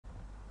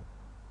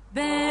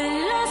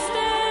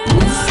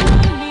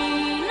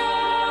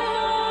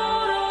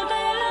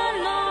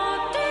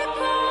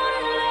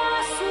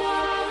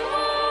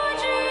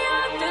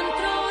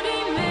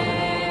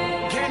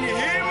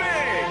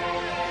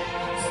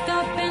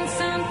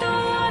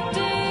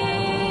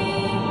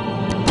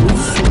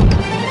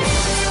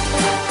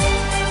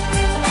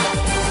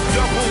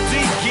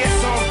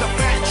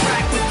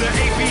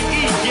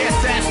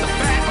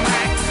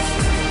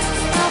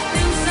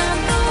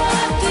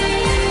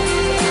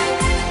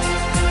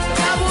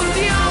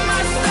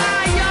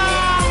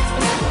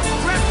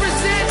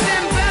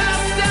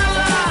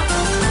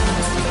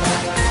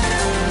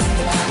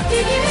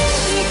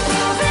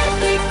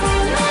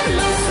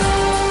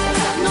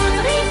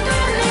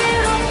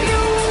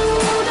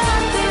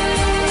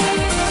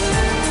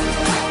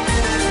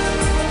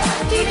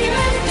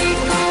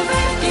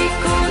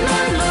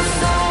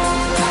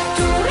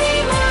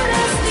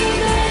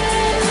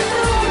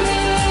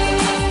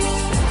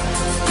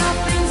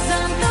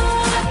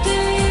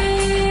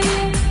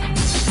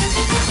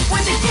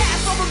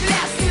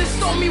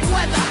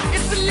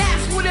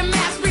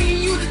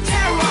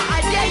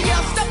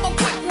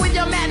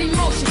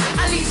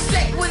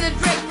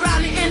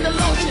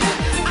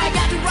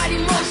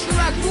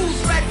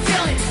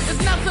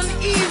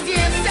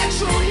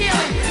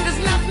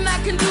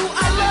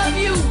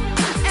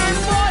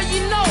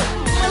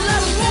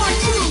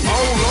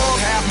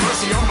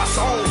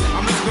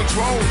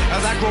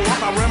As I grow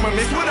up, I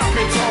reminisce what I've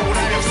been told.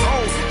 I have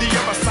sold the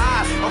other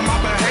side of my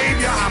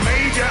behavior. I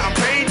made ya, I'm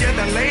paid ya,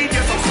 then laid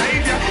ya, so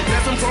save ya.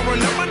 Lessons for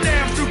another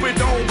damn stupid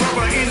old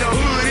brother in the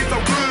hood. It's so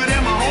good,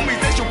 and my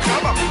homies they should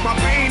cover. My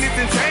pain is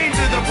insane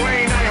to the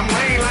brain. I am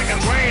lame like a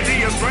train to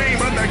your strain,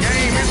 but the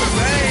game is the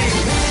same.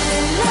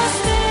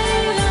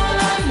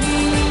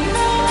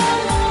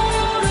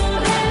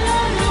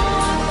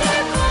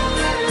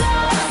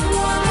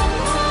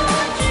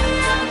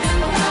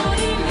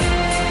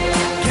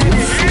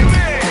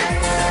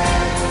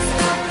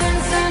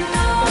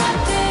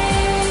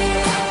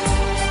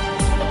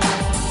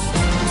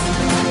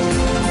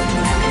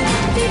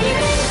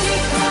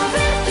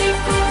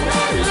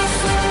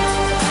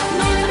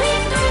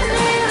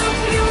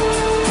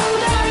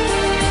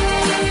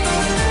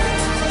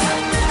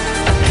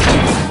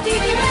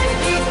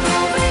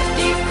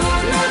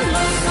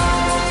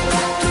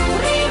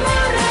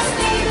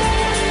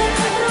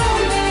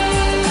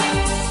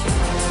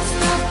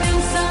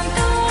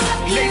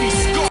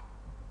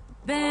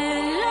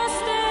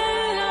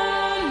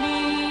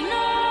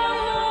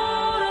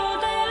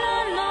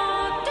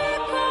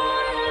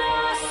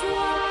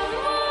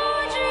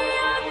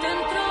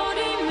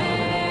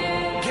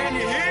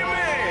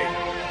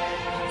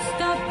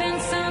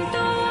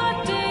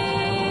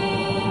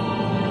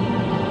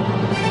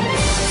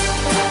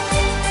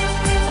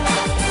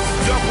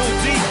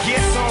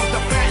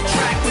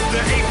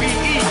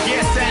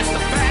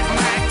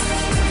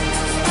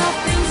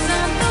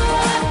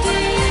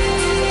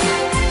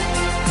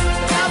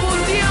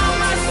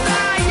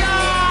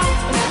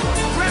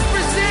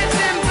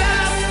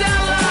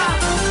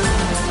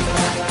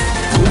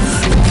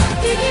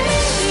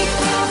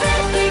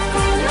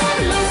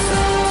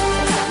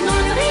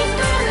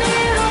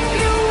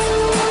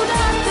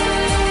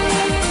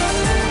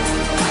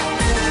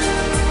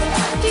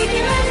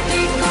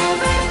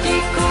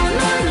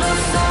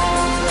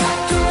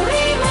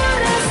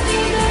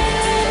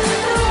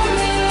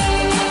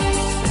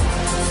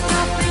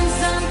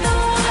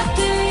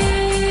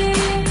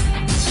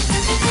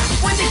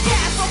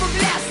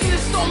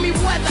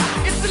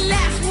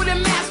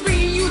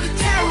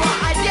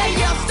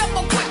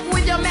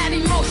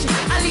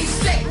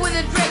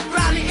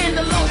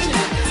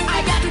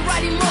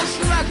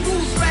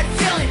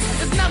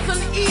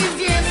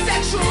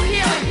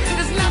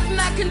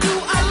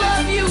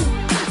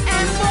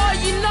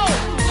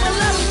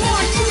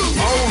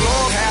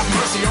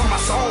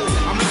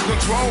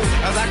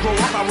 As I grow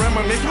up, I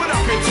reminisce what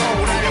I've been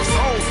told. I have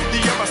sold the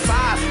other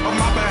side of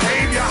my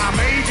behavior. I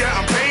made ya,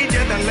 I'm paid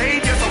ya, then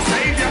laid ya, so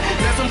save ya.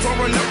 Lessons for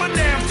another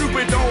damn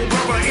stupid old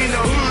brother in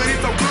the hood.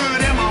 It's so good,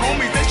 and my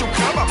homies they should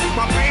cover.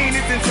 My pain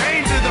is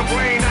insane to the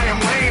brain. I am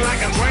lame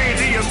like a train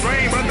to your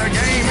strain, but the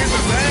game is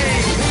the same.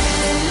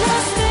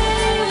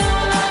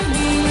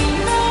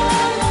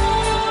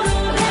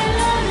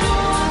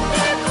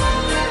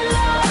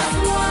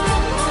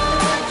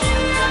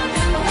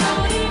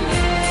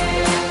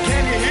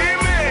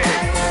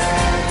 Pensando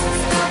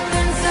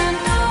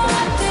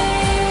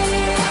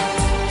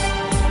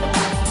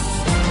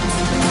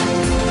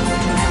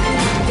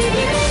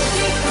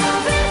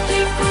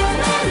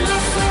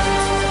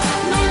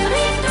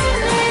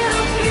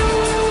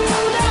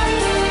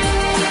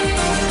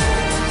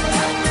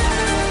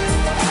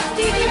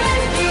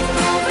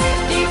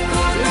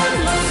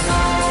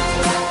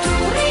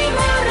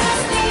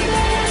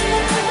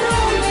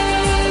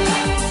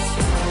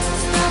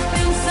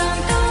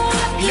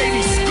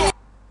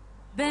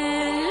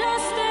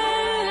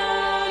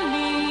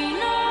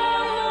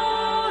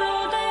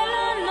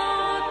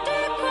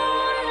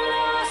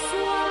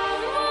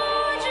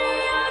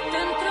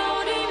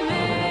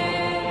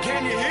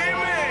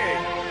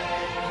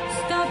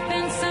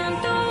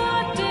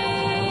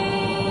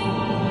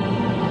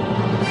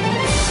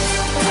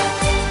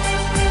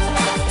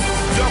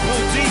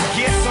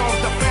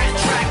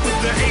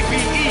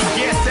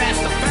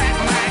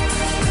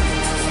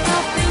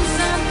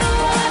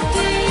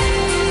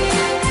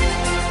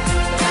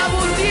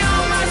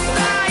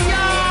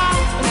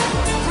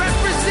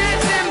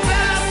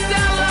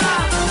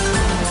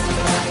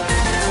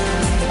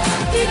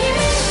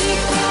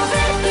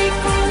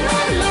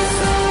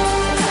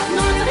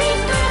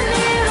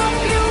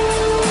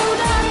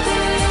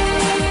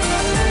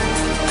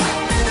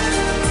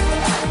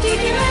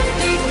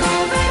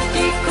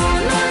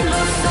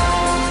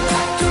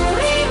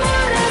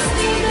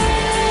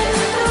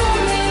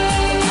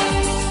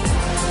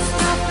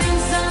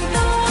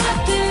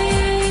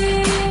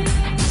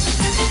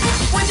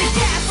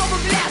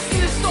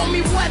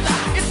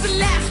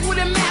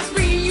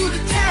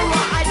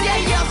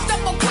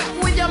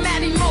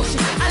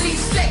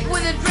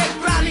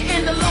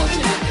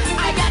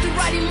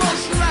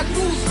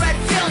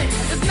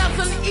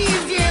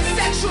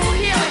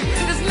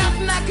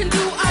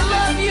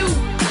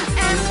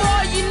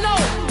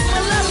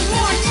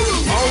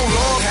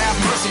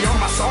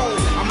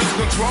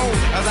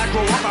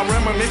grow up, I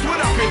reminisce what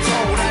I've been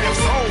told. I have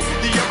sold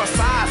the other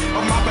side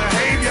of my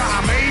behavior. I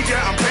made ya,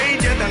 I'm paid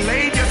ya, then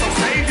laid ya, so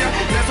save ya.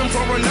 Lessons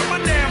for another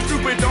damn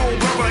stupid old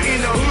brother in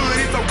the hood.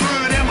 It's so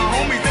good and my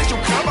homies, they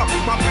should cover.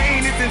 My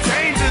pain is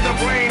insane to the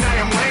brain. I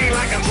am lame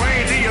like a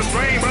train to your